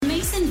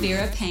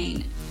Vera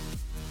Paine.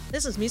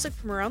 This is Music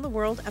from Around the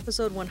World,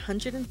 episode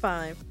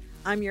 105.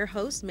 I'm your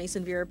host,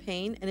 Mason Vera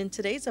Paine, and in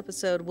today's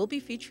episode, we'll be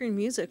featuring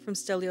music from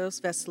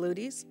Stelios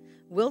Vassiliadis,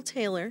 Will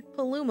Taylor,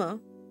 Paluma,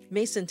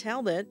 Mason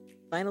Talbot,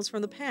 Vinyls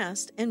from the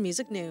Past, and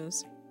music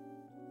news.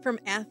 From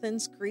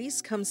Athens,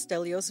 Greece, comes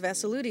Stelios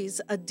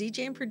Vassiliadis, a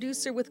DJ and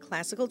producer with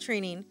classical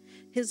training.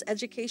 His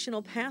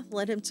educational path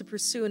led him to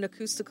pursue an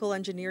acoustical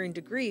engineering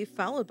degree,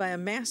 followed by a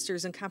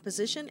master's in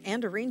composition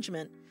and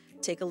arrangement.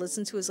 Take a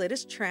listen to his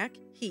latest track,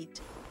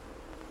 Heat.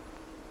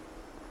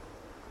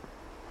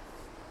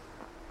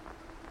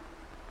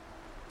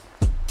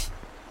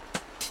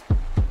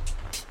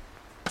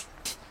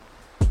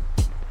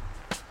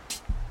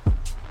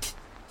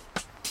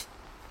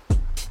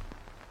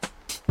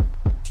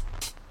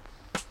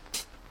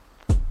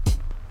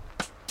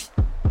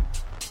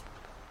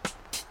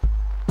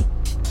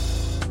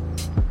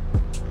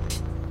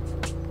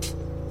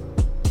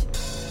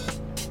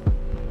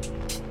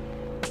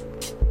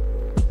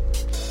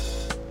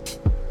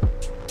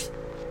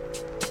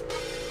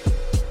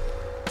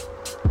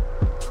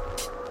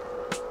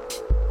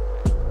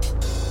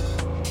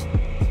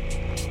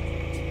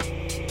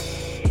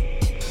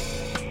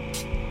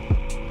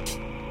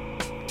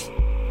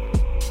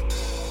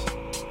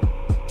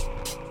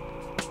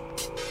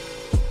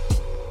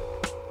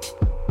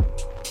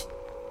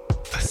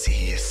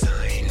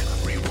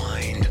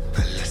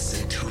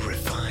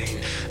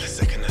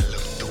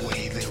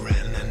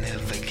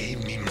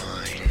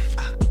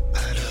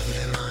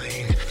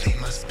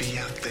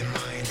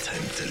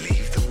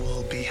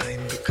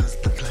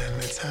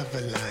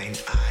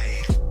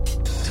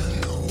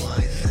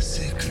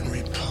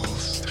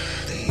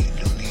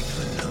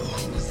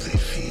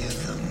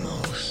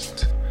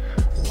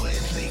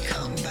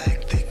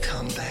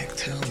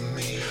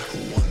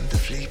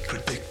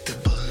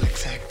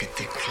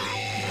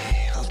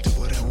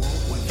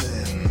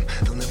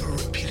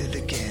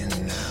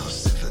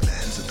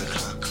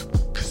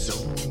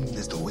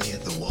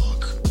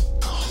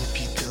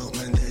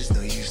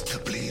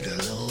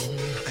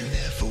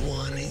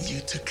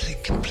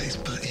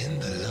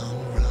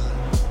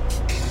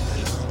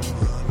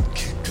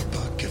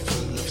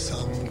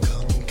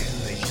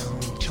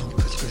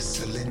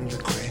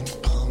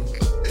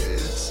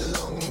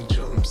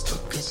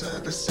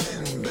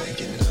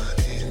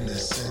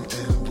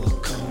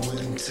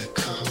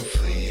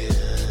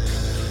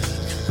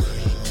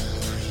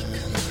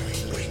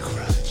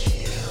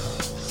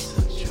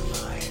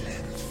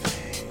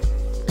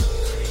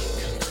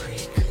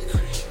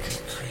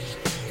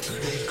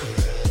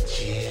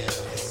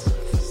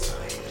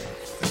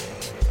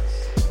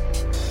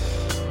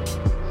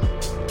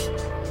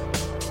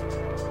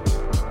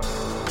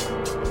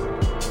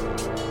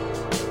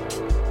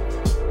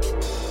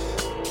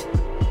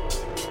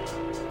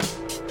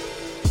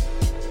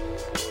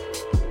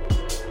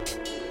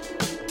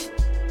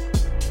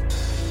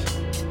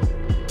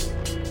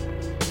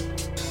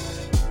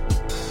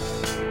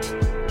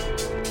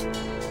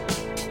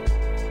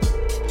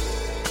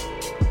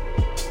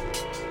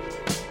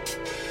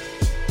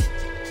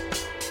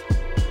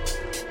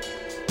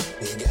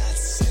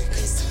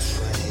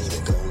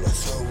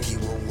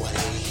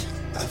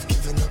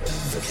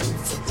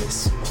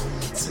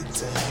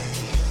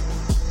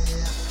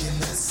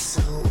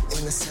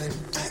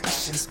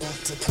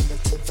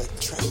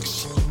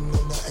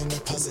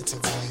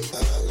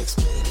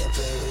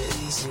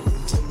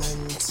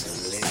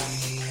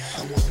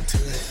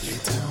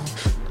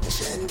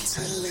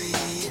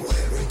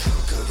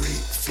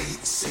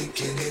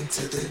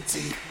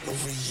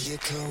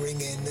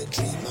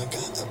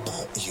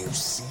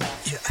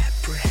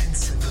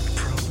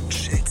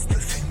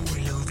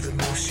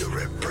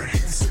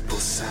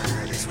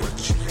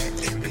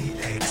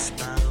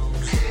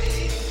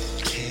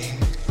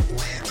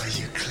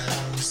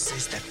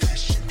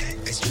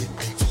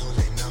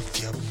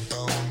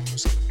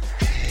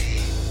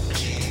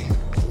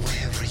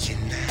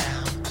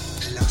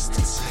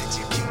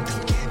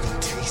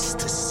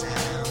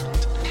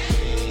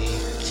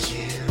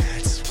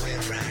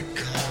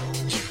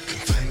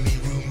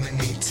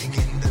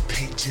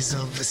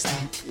 Of a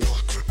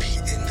sleepwalk,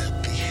 repeating the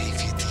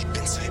behavior deep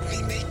inside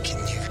me, making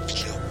you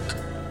choke.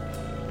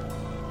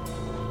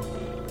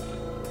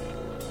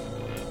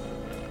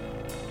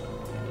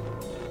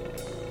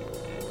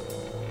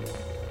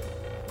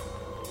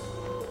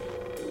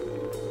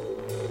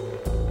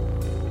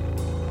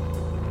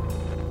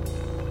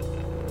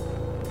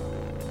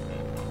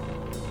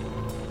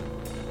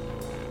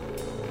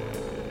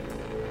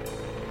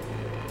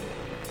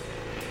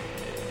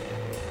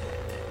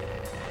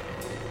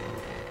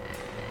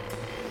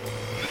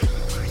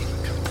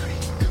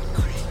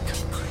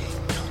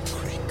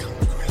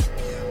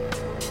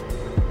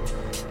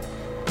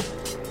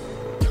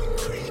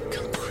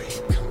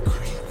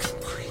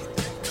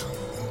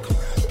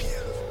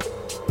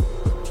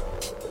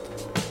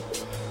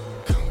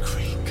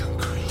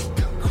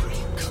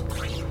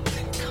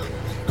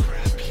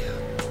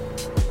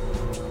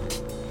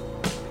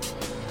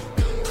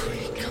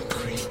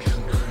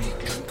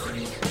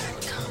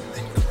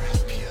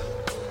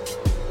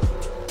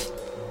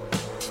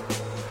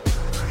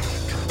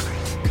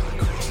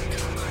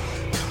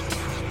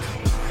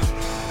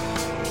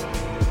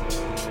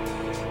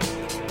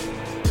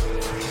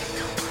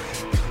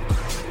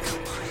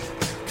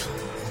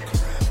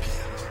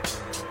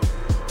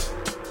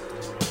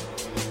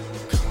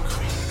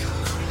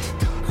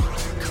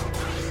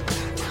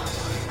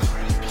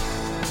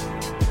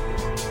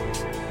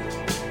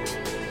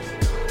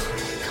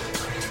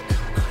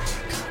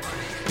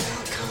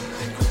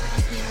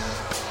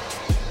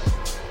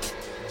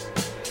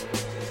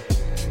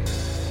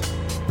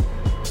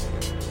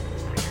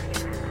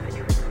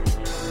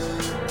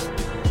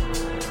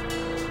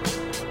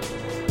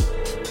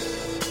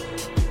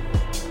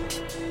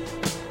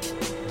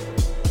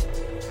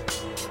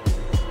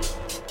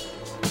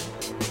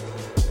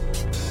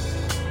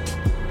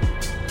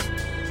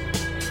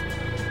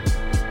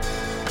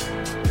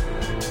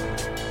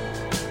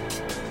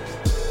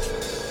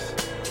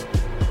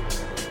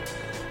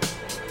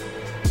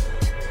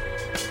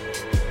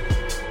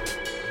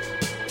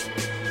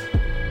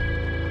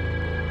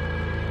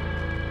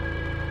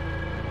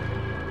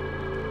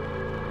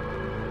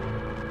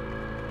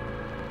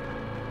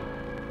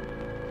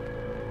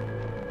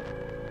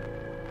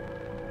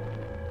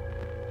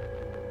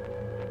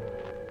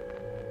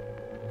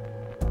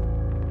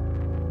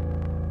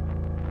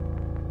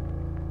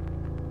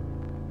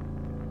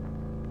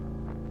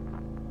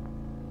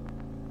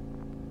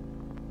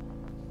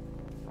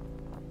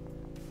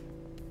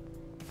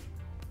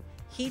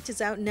 Heat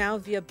is out now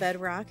via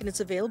Bedrock, and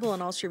it's available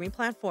on all streaming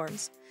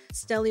platforms.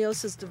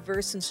 Stelios'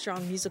 diverse and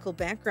strong musical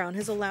background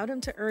has allowed him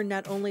to earn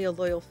not only a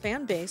loyal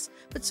fan base,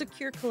 but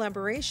secure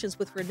collaborations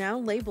with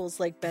renowned labels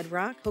like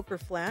Bedrock, Hooker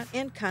Flat,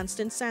 and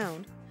Constant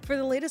Sound. For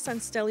the latest on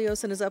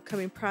Stelios and his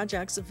upcoming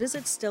projects,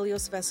 visit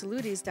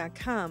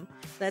steliosvassiloudis.com.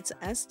 That's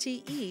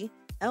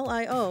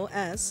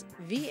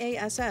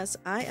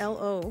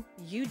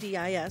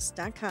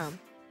SteliosVassiloudis.com.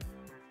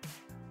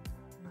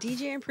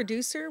 DJ and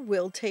producer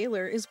Will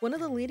Taylor is one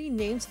of the leading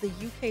names of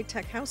the UK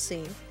tech house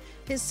scene.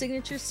 His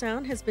signature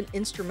sound has been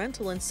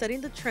instrumental in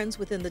setting the trends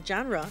within the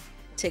genre.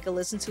 Take a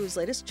listen to his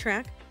latest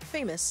track,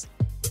 Famous.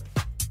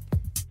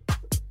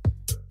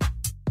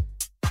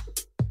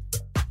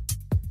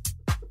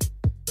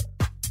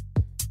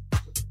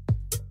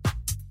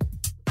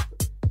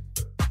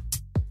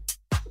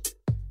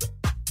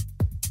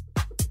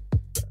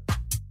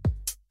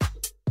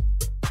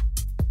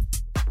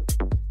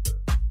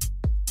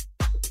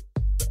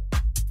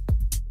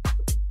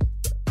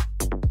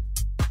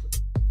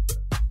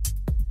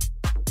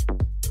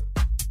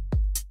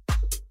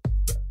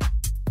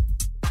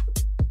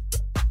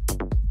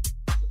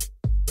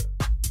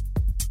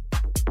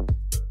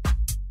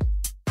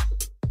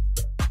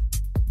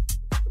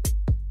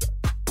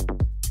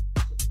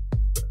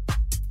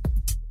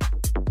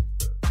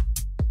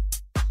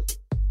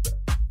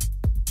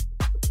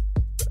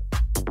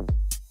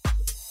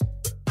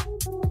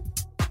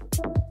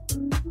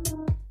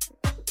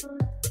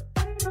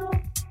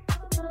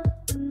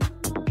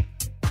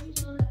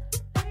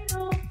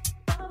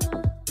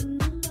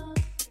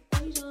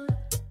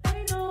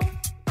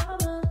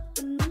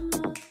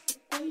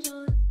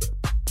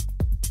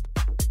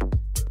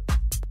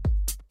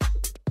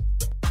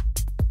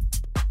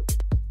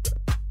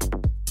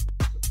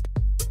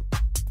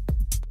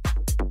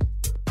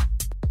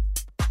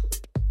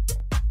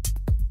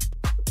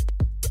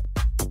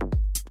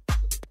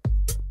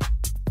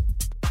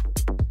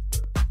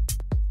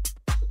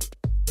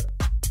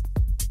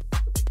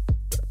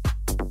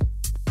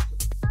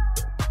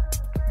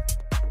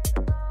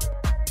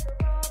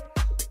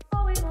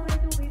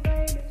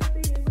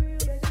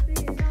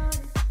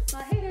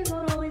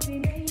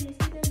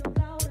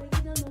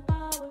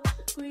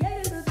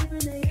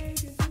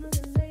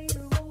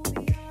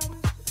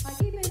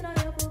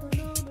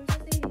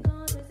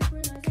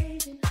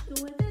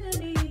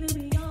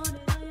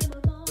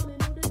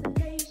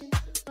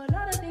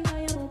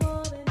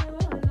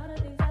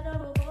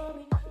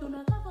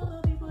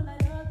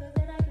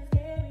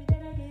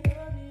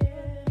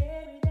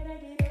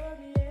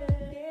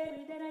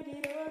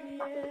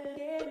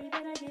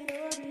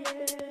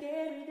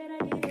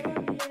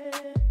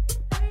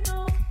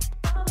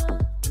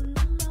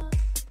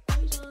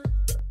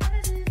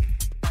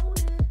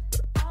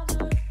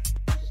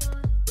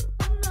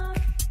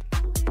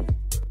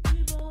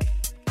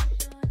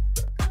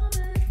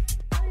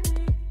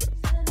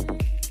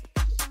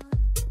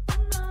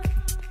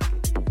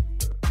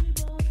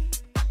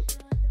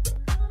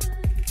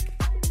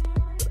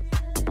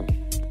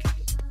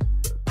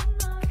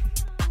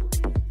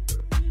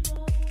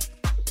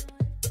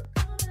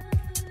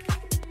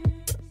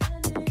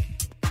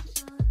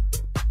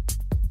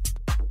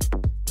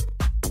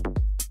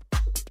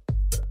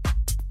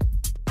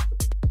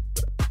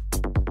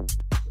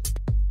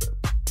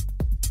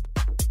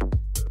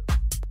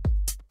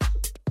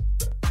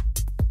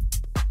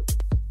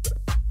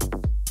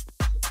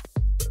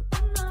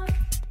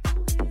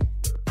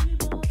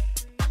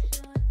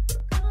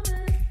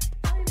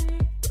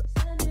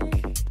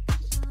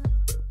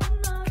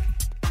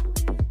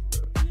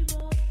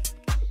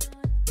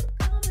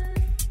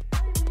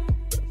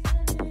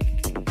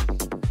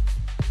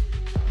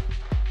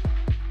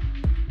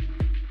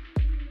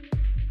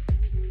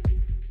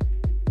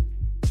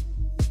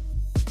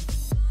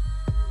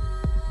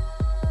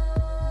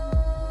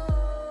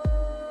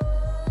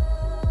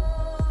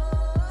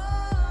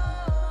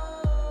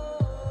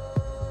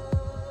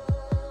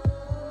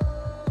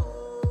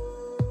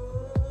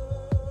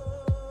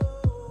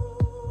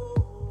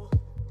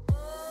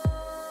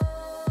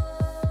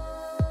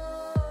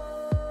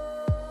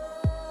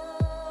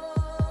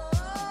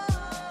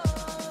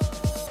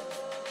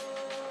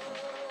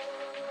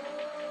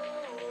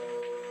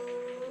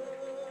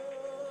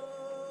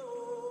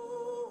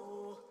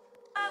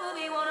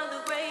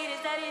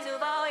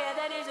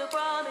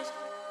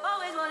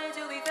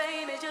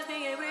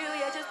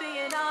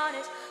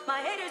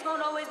 My haters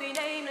gon' always be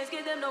nameless.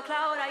 Give them no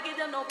clout, I give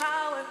them no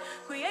power.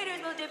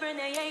 Creators built different,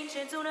 they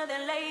ancient. Sooner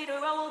than later,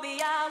 all will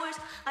be ours.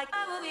 I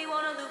will be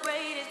one of the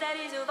greatest. That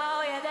is a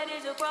vow, yeah, that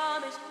is a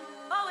promise.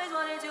 Always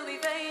wanted to be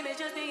famous,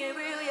 just being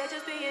real, yeah,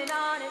 just being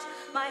honest.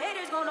 My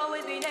haters gon'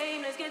 always be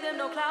nameless. Give them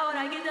no clout,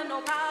 I give them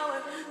no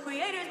power.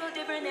 Creators built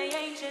different, they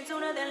ancient.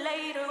 Sooner than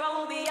later,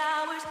 all will be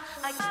ours.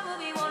 I will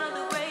be one of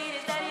the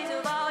greatest. That is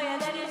a vow, yeah,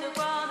 that is a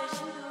promise.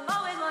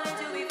 Always wanted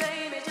to be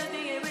famous, just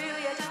being real,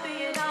 yeah, just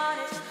being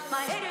honest.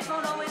 My haters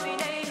gon' always be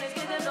nameless.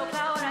 Give them no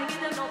clout, I give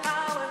them no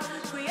power.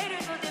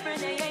 Creators built different,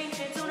 they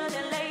ancient. Sooner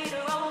than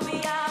later, all will be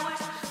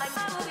ours. I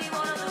will be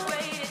one of the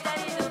greatest. That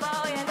is a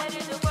vow, yeah, that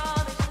is a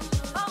promise.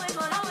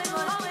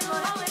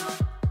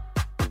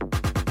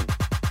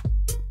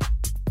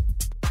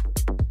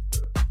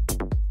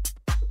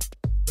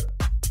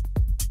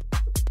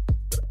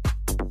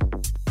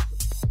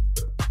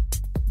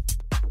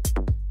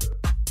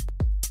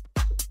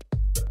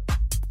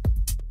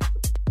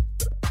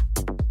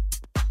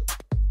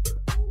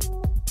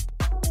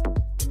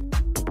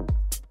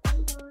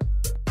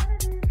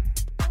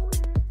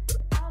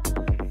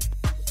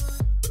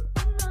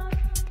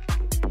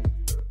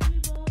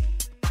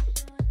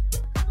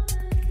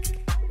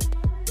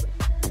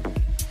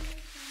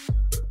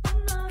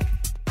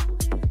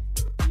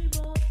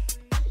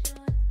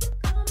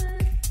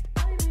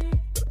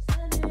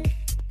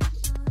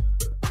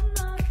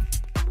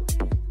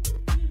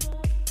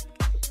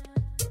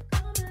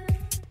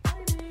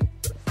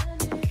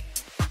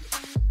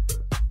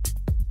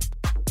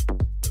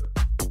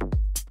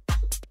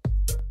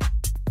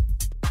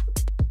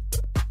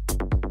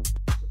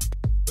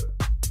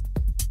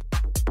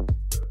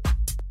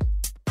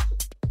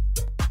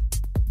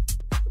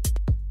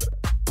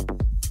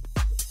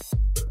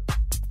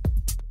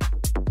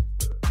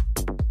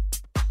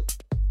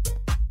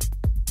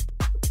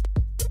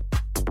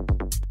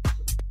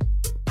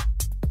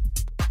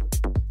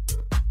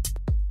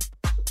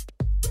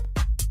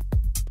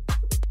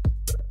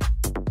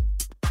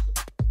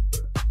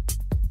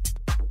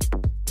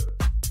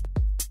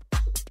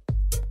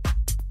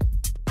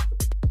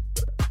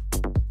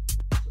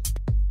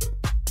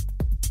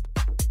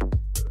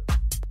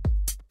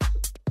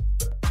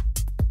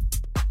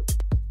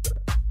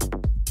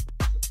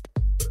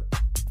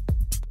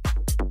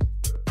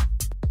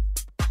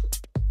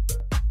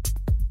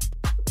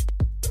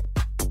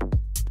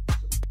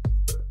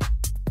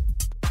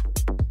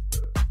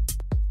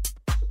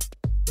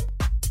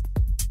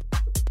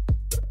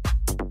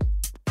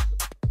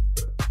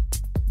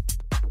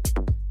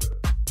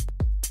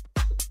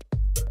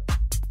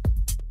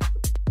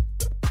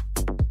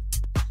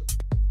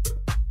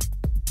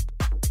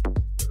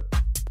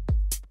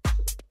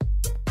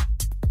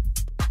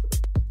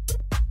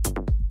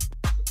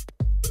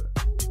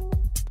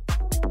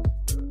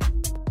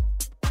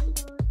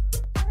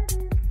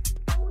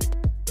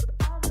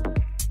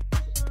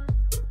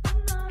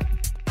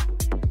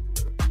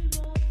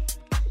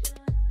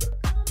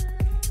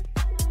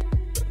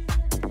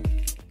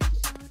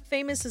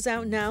 Famous is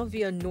out now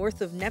via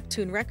North of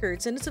Neptune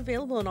Records, and it's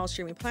available on all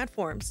streaming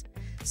platforms.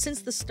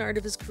 Since the start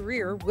of his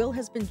career, Will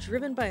has been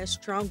driven by a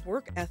strong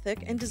work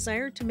ethic and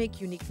desire to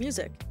make unique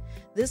music.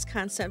 This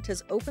concept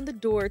has opened the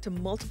door to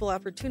multiple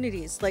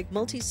opportunities like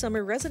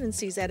multi-summer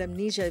residencies at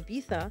Amnesia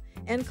Ibiza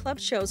and club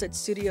shows at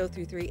Studio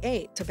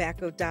 338,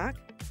 Tobacco Dock,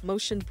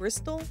 Motion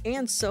Bristol,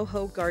 and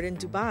Soho Garden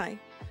Dubai.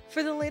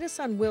 For the latest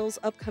on Will's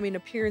upcoming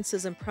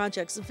appearances and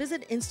projects,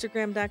 visit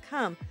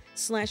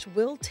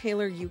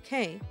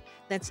Instagram.com/WillTaylorUK.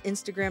 That's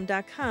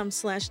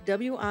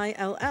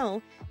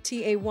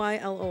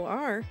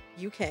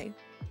Instagram.com/WillTaylorUK.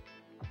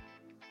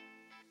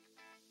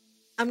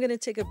 I'm going to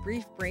take a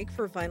brief break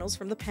for vinyls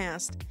from the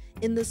past.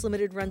 In this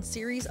limited run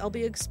series, I'll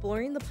be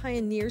exploring the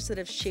pioneers that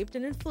have shaped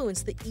and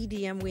influenced the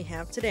EDM we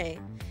have today.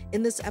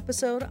 In this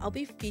episode, I'll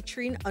be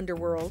featuring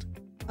Underworld.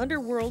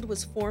 Underworld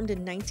was formed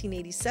in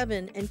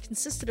 1987 and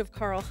consisted of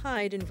Carl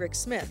Hyde and Rick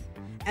Smith.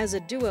 As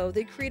a duo,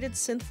 they created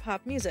synth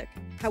pop music.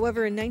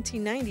 However, in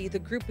 1990, the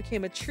group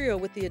became a trio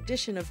with the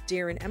addition of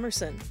Darren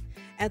Emerson.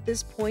 At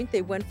this point,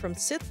 they went from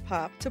synth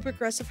pop to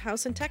progressive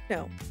house and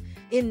techno.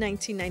 In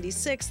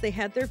 1996, they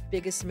had their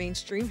biggest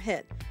mainstream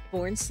hit,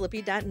 Born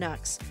Slippy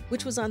Nux,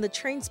 which was on the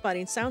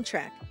Trainspotting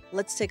soundtrack.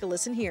 Let's take a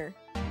listen here.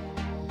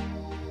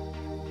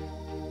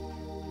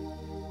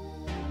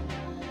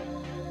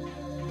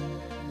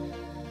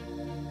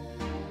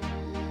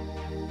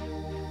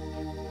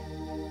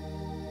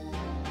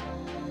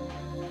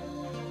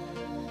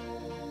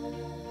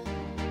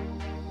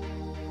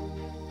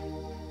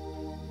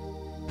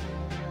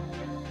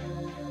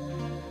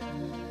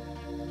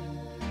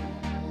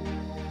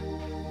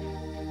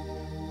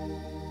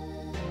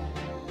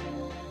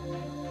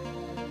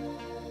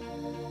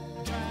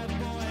 Dog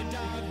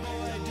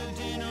boy, do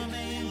dinner, man.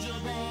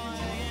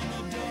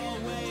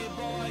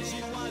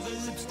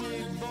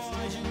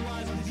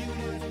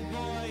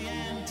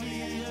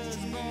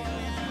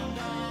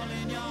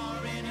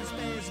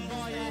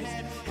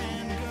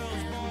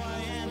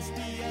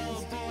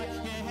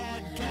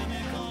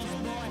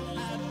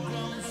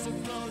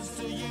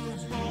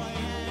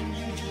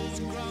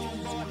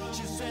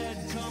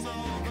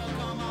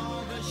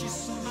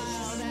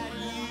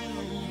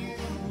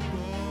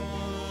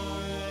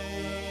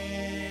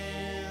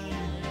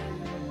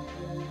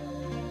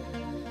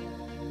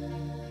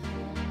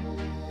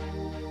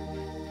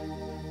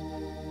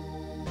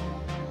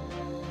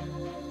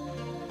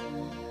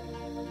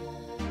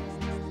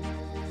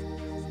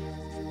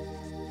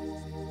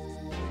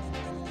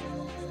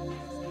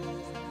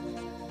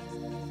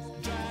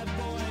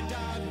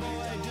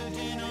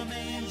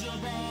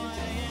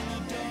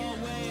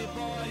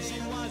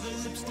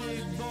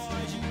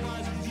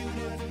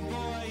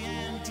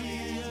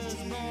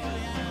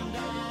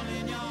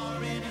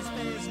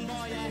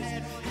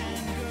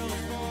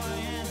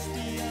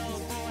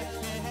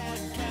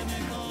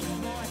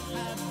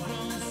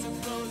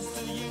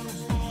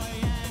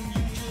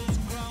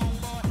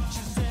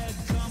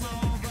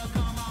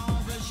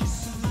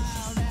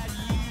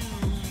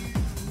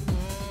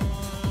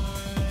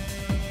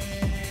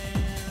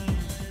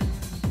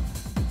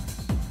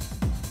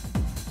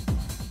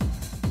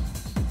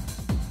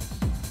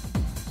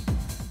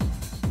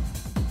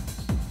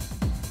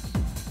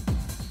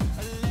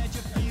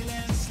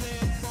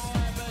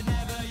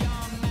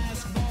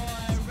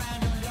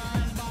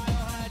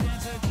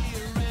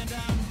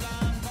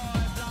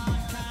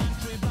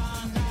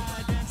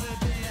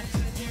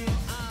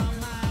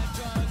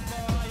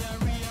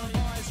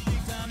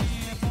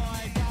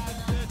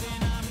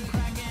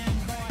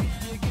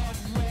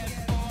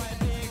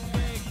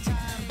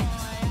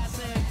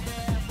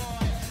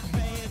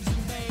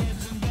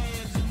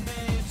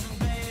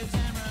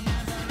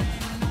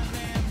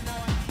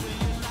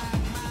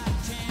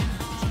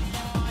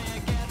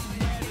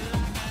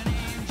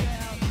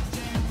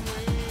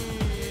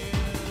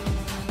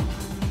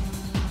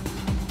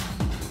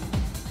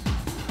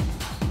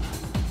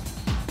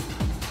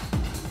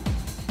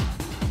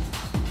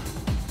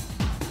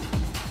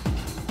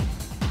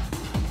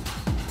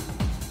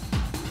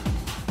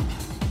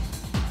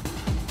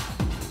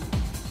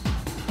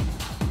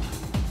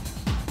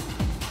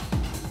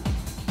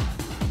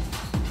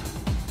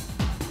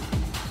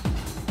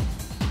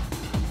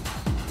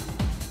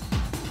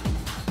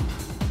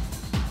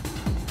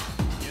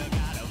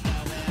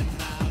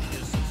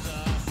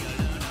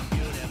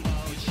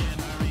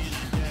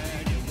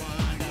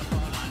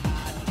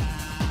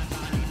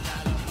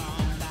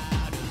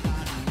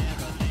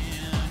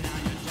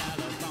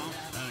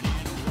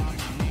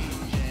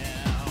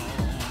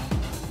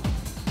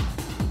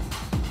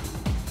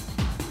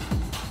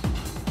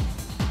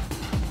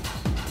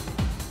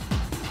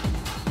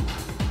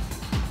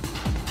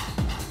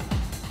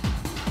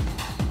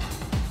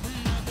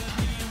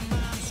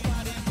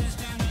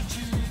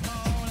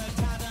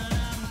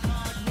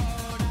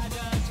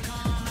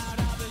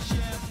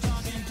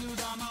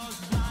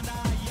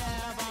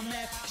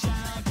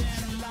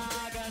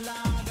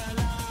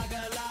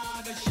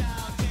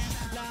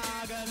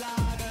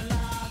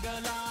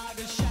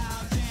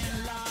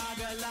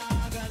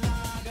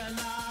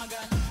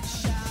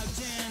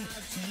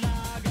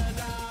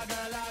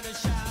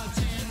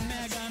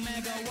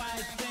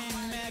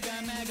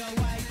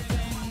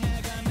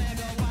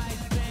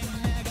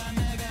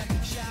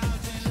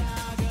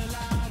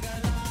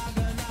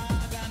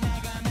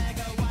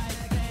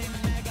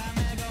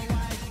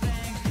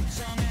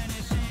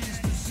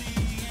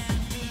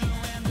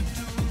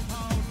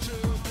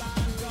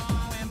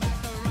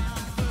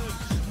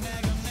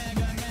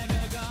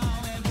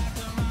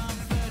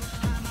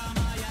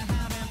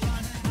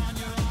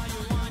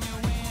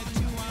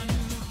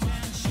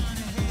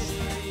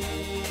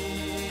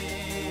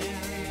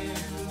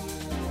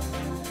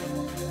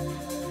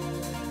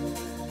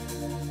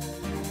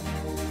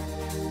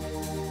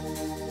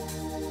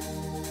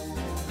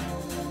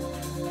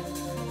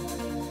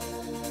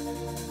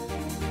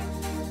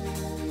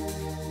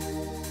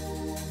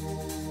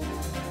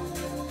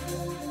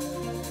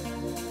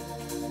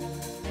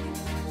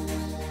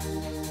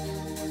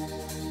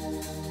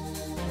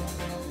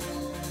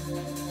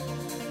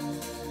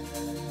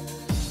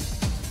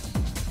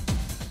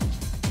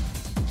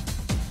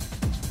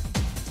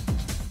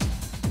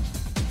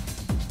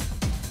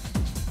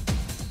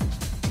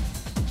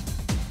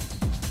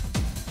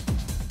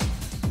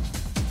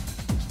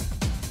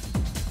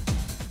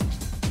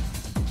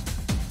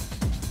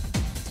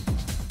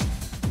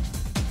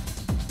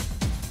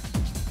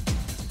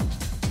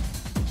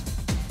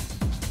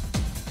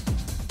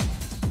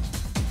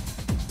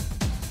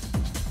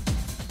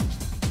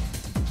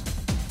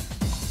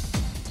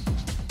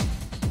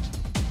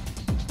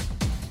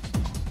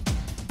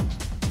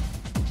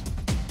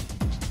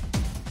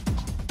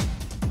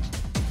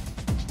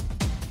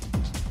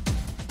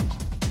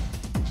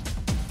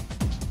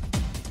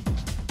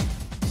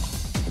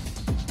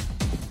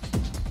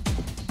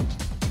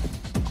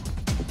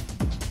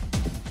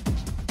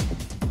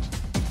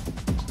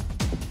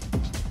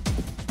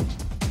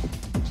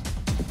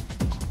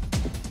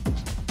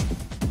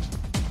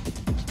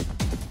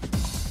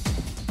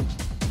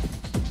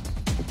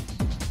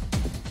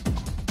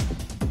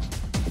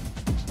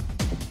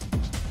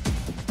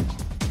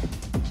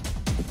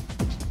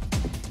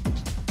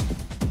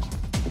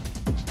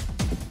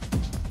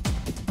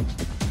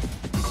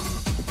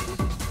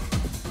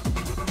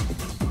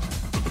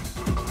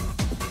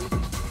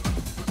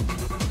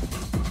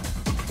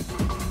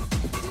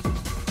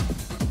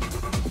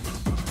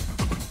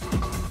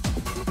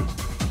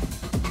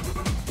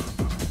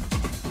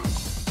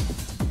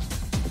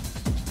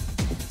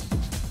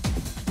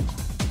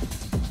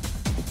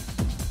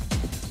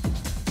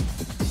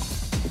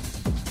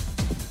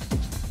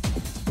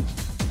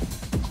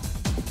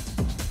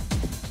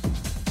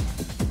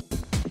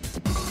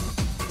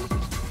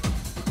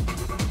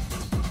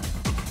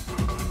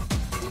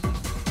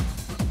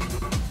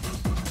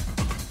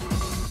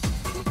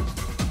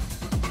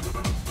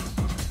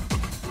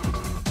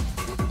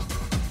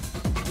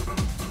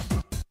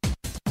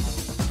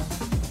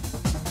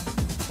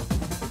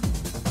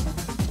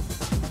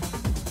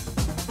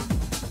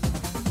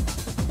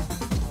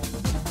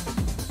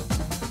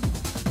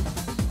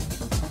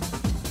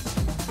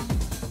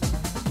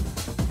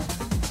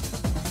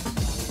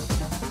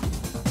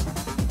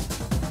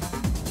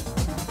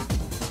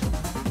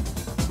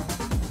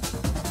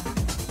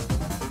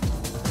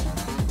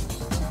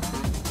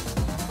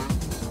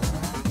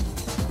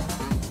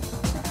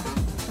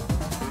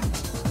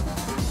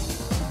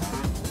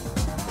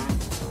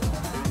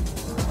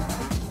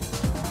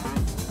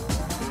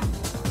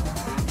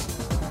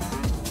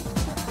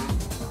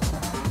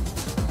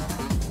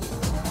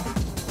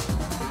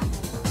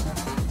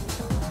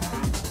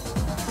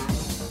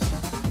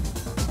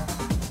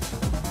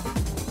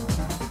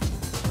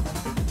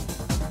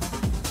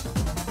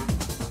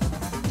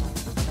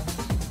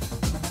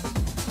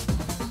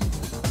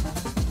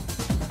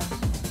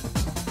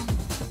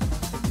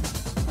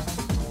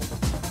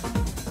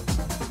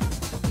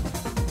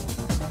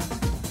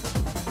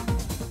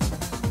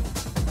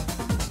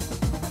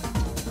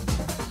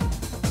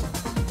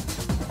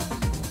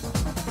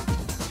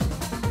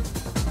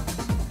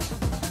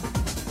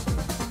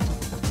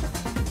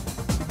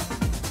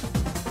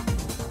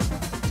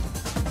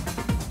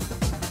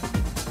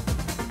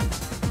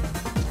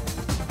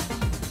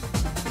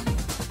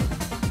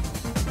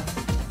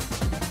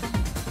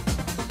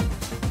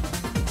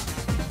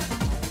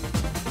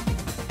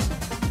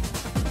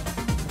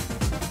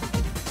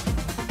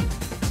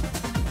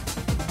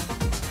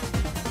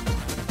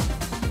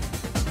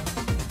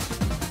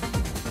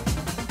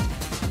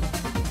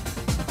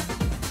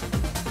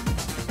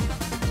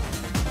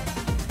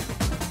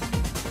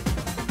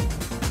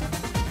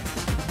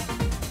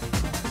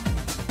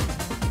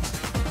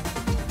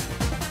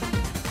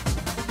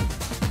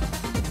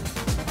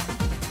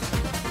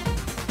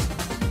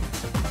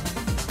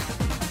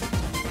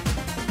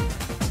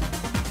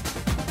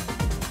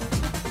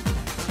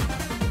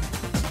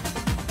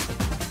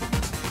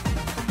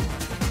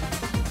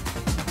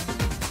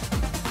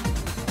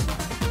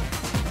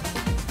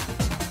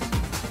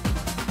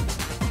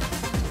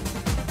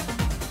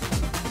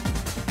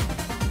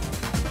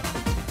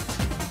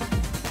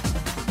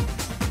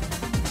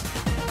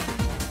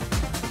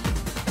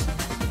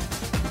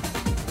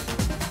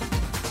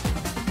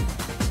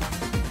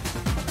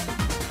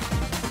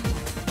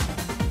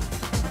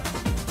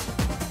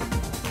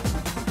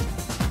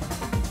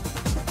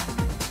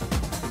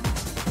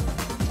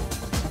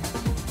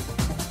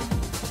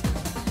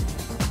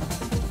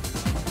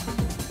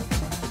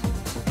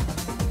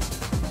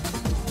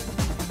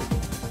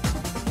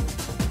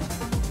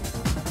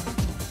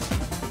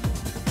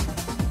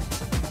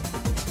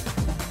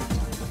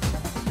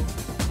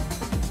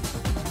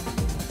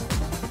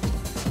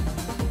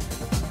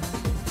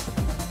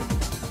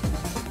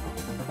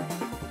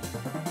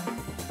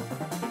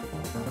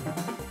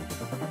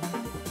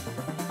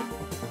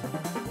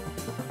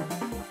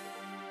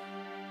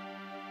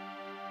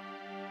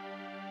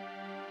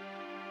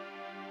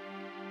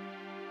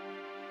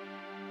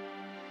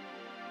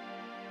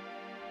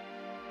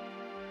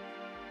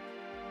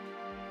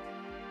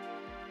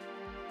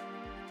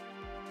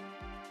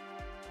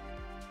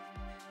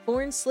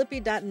 Born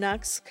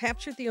Slippy.Nux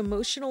captured the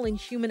emotional and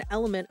human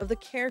element of the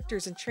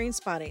characters in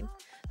Trainspotting.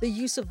 The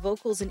use of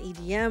vocals in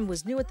EDM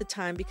was new at the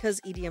time because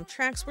EDM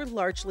tracks were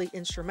largely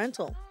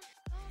instrumental.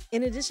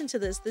 In addition to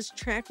this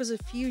track was a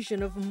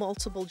fusion of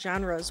multiple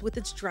genres with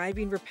its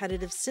driving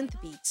repetitive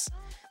synth beats.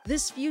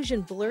 This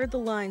fusion blurred the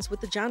lines with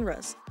the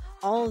genres.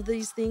 All of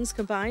these things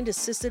combined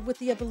assisted with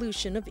the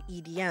evolution of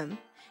EDM.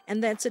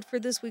 And that's it for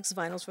this week's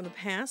Vinyls from the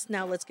Past.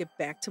 Now let's get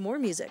back to more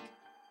music.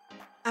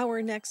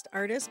 Our next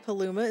artist,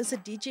 Paluma, is a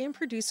DJ and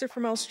producer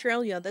from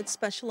Australia that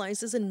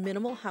specializes in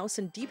minimal house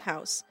and deep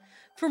house.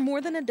 For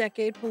more than a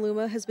decade,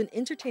 Paluma has been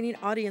entertaining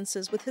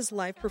audiences with his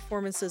live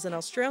performances in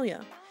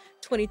Australia.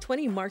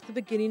 2020 marked the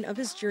beginning of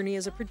his journey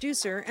as a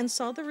producer and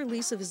saw the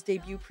release of his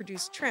debut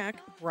produced track,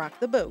 Rock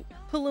the Boat.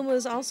 Paluma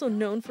is also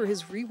known for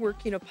his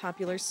reworking of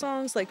popular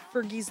songs like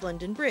Fergie's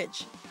London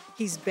Bridge.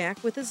 He's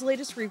back with his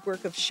latest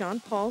rework of Sean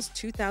Paul's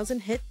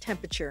 2000 hit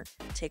Temperature.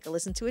 Take a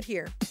listen to it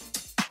here.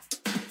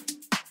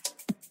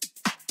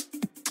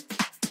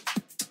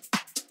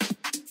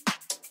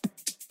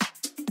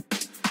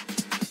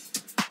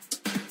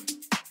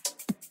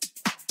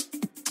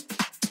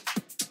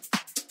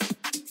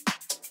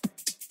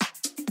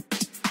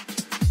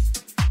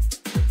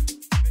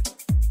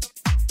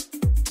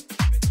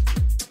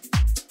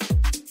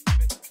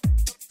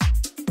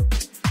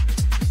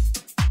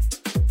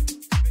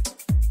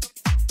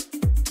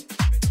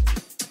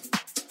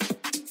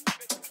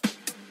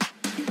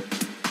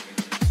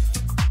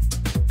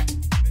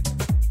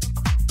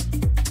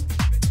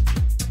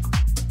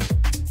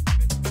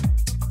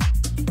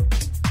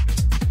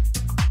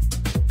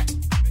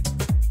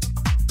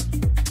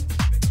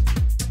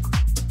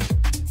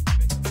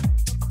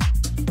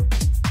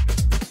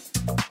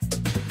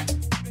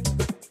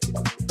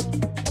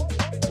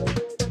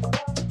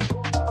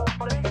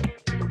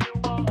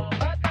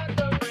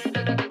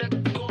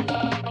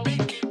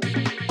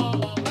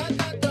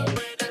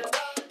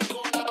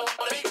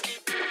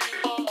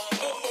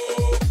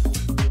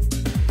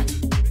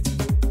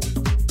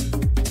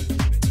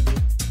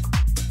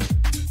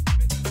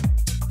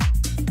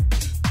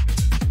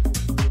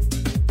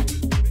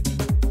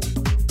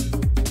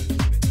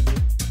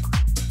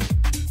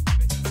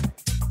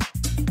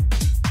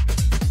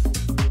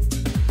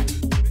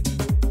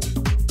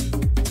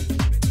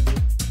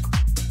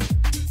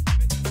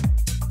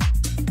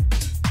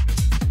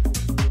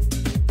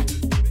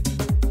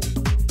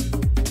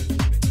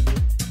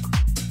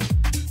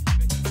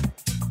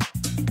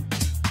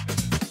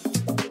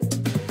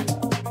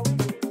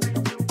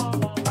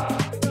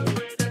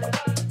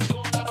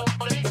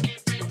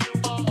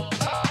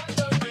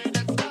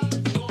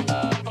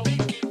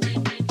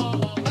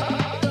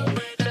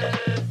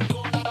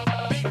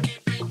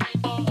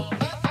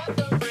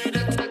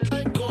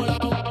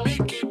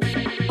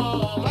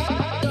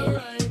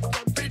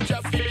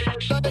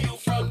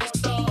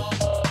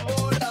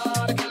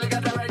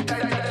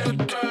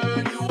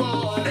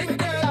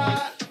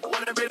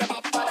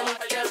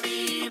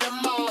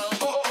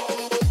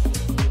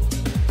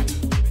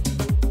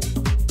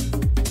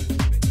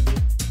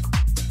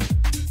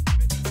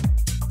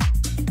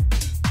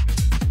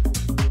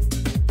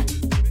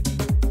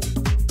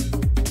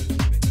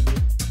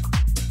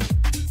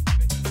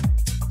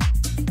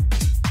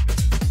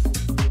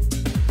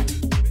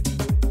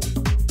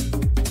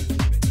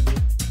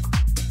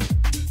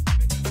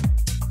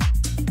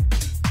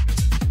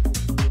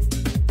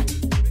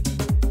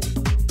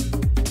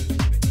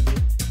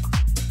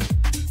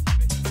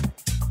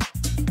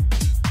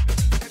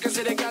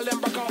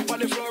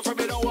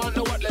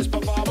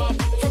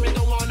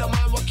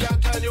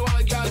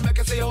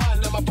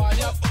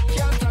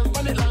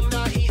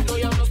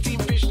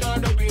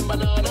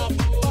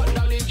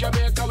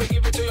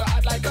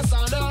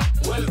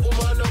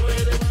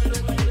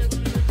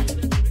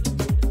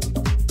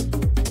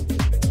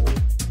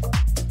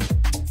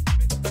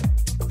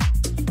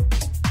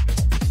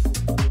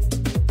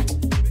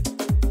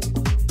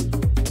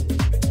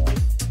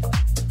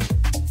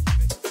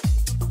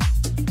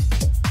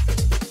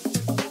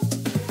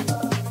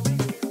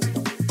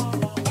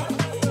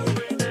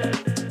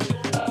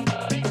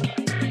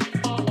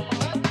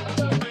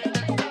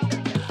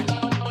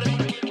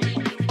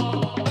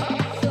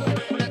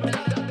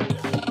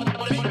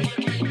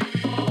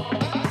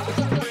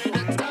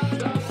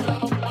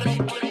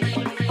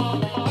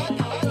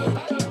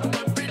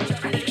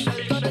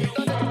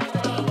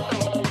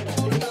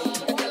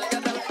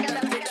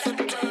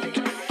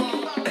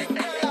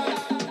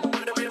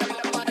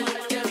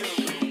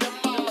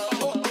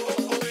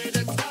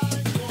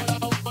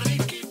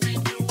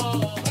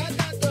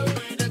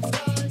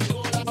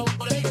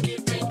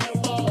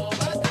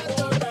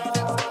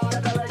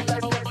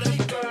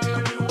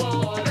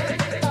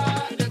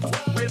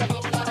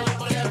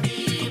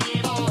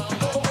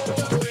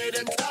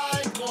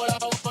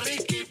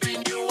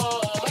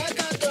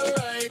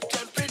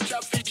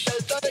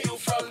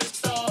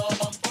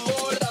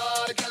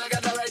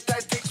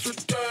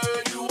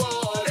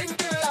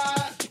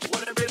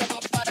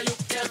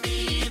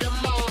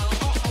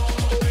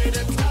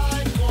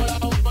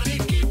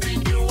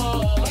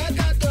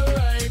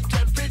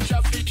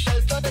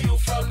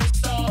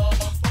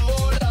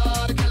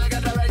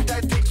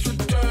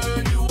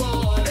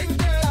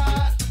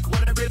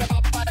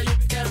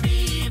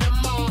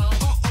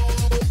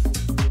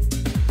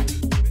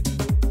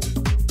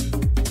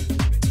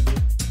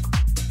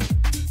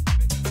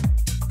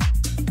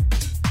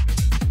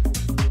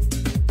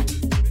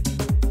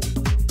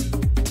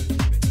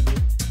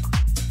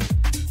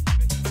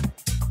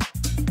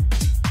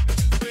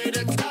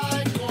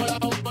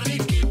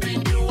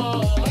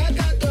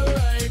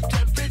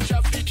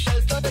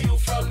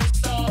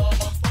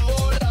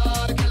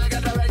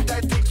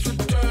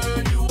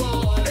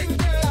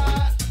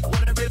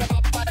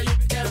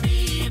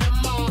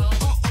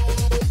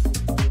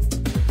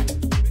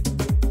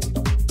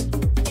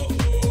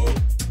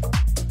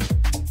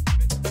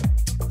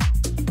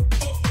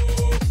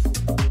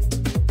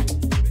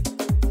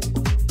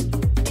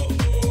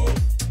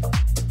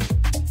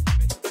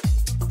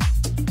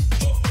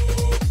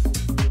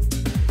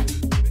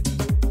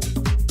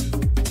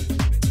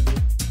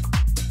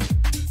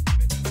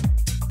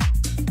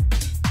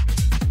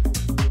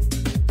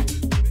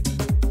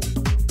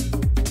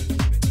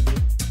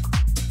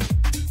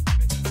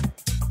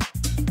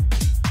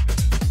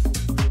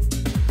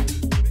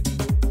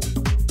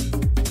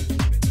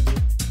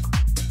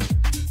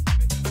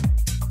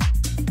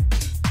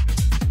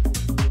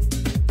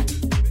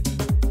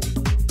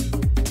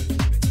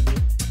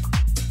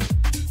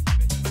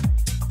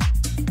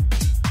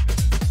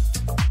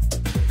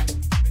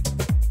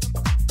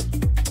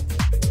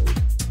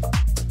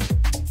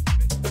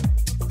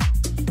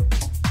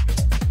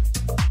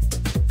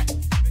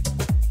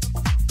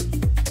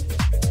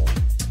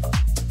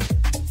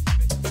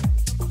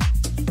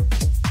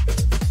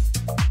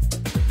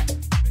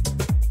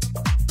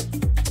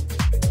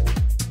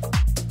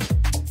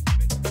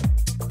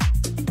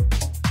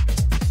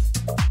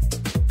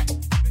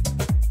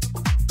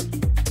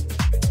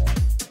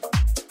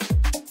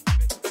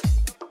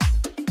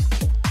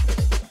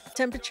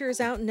 Temperature is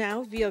out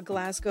now via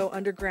Glasgow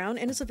Underground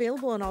and is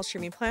available on all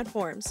streaming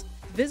platforms.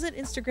 Visit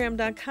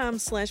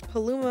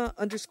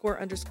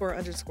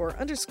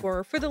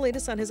Instagram.com/Paluma____ for the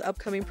latest on his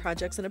upcoming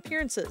projects and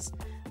appearances.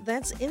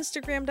 That's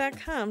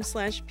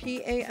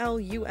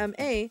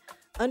Instagram.com/PALUMA_____.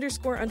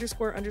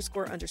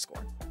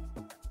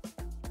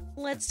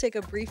 Let's take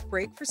a brief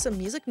break for some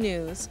music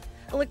news.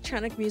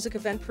 Electronic music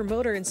event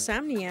promoter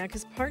Insomniac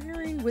is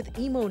partnering with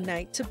Emo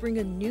Night to bring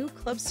a new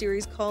club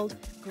series called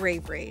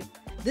Grave Rave.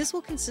 This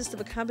will consist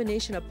of a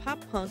combination of pop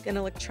punk and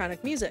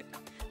electronic music.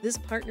 This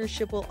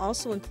partnership will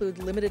also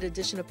include limited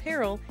edition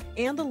apparel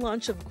and the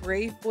launch of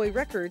Grave Boy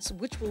Records,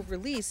 which will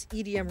release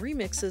EDM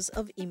remixes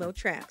of emo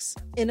tracks.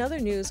 In other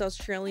news,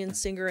 Australian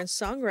singer and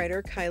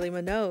songwriter Kylie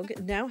Minogue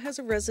now has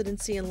a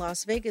residency in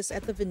Las Vegas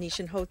at the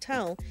Venetian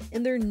Hotel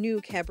in their new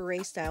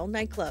cabaret-style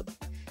nightclub.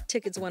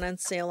 Tickets went on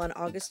sale on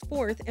August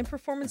 4th, and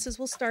performances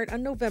will start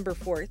on November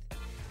 4th.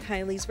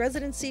 Kylie's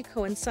residency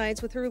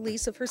coincides with the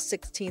release of her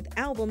 16th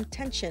album,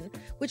 Tension,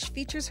 which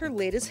features her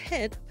latest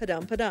hit,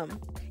 Padum Padum.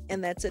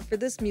 And that's it for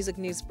this music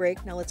news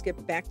break. Now let's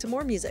get back to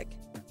more music.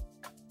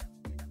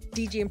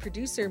 DJ and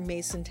producer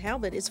Mason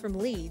Talbot is from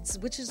Leeds,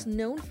 which is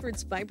known for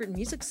its vibrant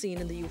music scene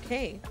in the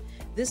UK.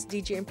 This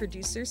DJ and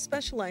producer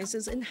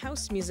specializes in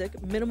house music,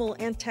 minimal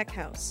and tech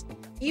house.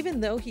 Even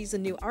though he's a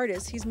new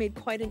artist, he's made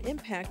quite an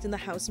impact in the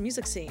house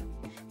music scene.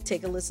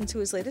 Take a listen to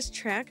his latest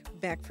track,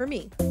 Back For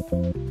Me.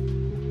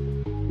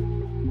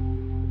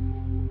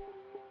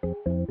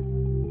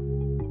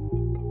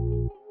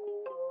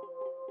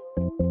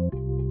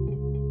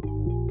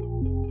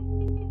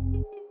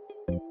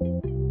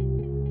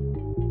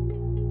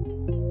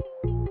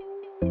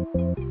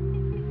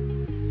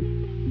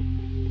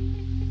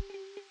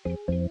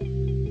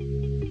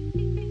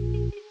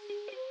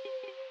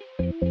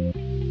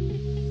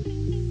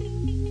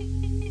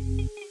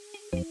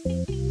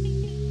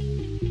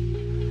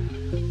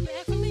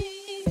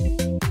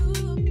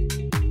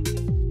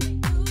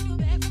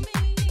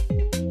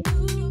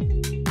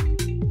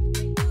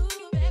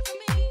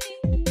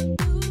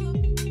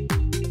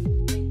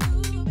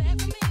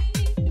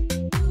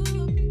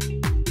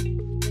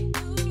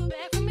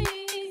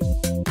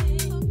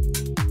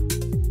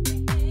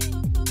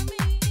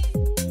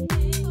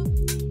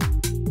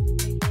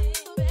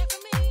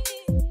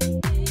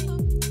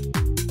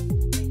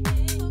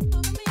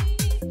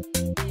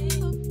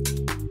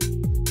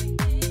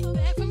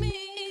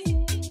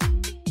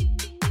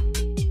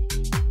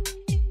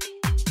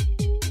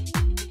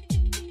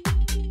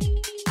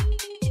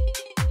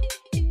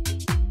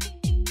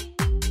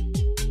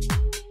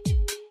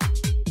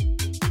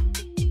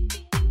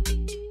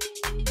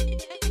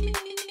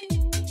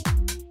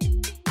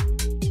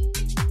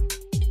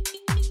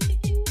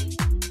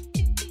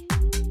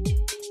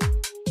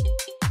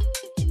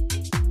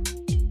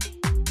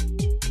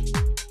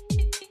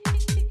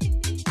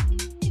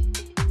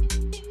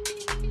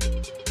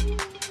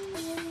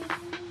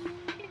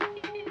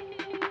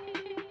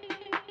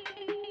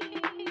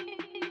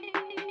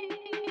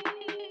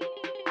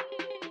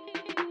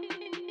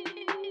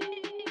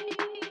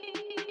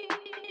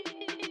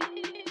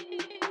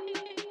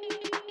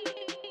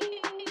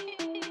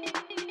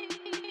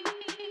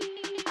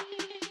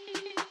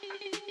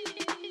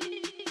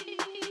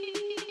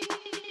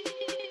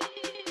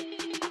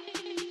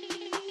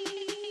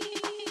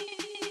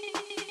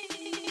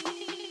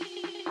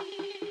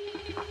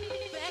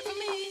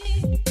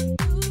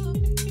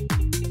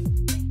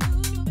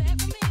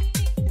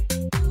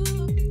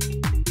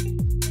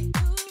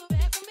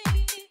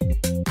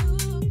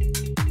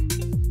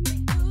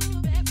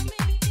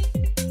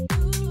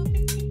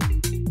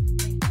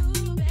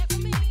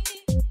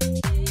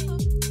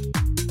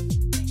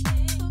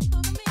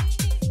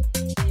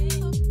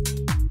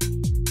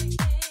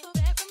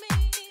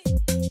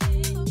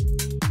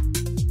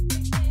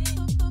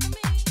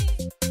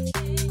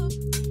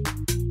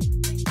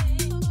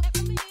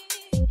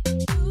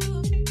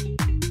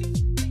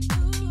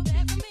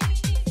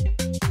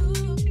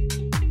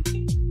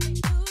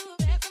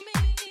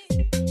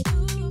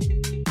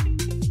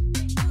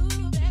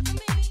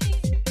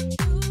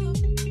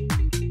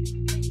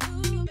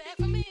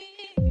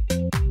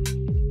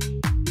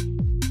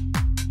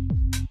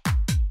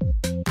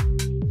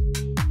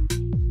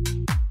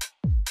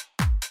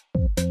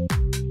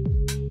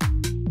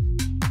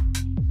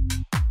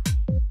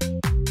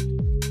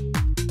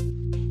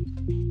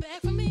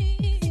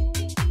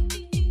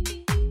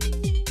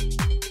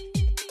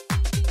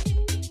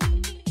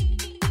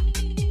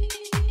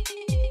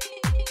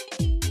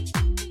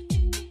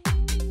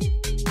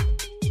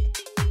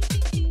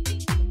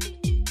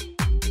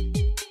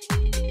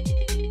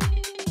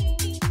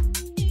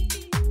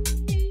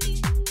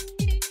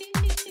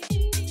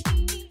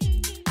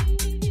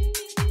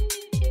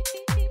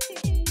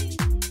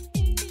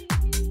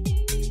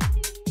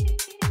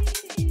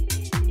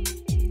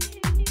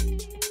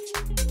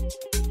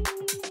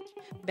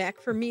 Back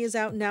For Me is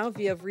out now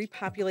via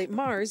Repopulate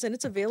Mars, and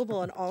it's available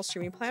on all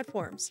streaming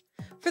platforms.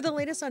 For the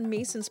latest on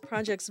Mason's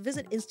projects,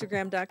 visit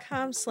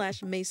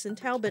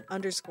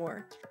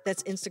Instagram.com/MasonTalbot_.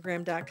 That's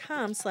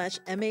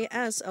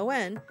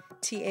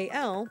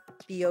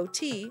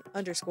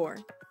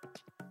Instagram.com/MasonTalbot_.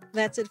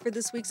 That's it for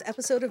this week's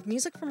episode of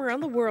Music from Around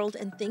the World,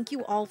 and thank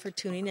you all for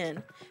tuning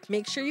in.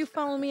 Make sure you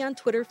follow me on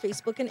Twitter,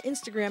 Facebook, and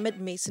Instagram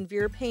at Mason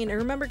Vera Paine. And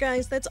remember,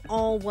 guys, that's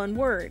all one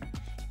word.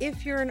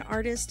 If you're an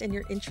artist and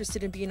you're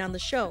interested in being on the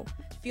show,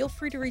 feel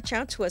free to reach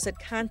out to us at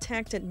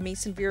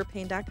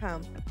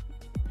contact@MasonVeraPaine.com.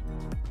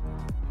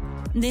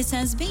 This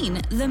has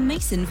been The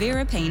Mason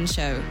Vera Paine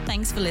Show.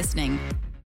 Thanks for listening.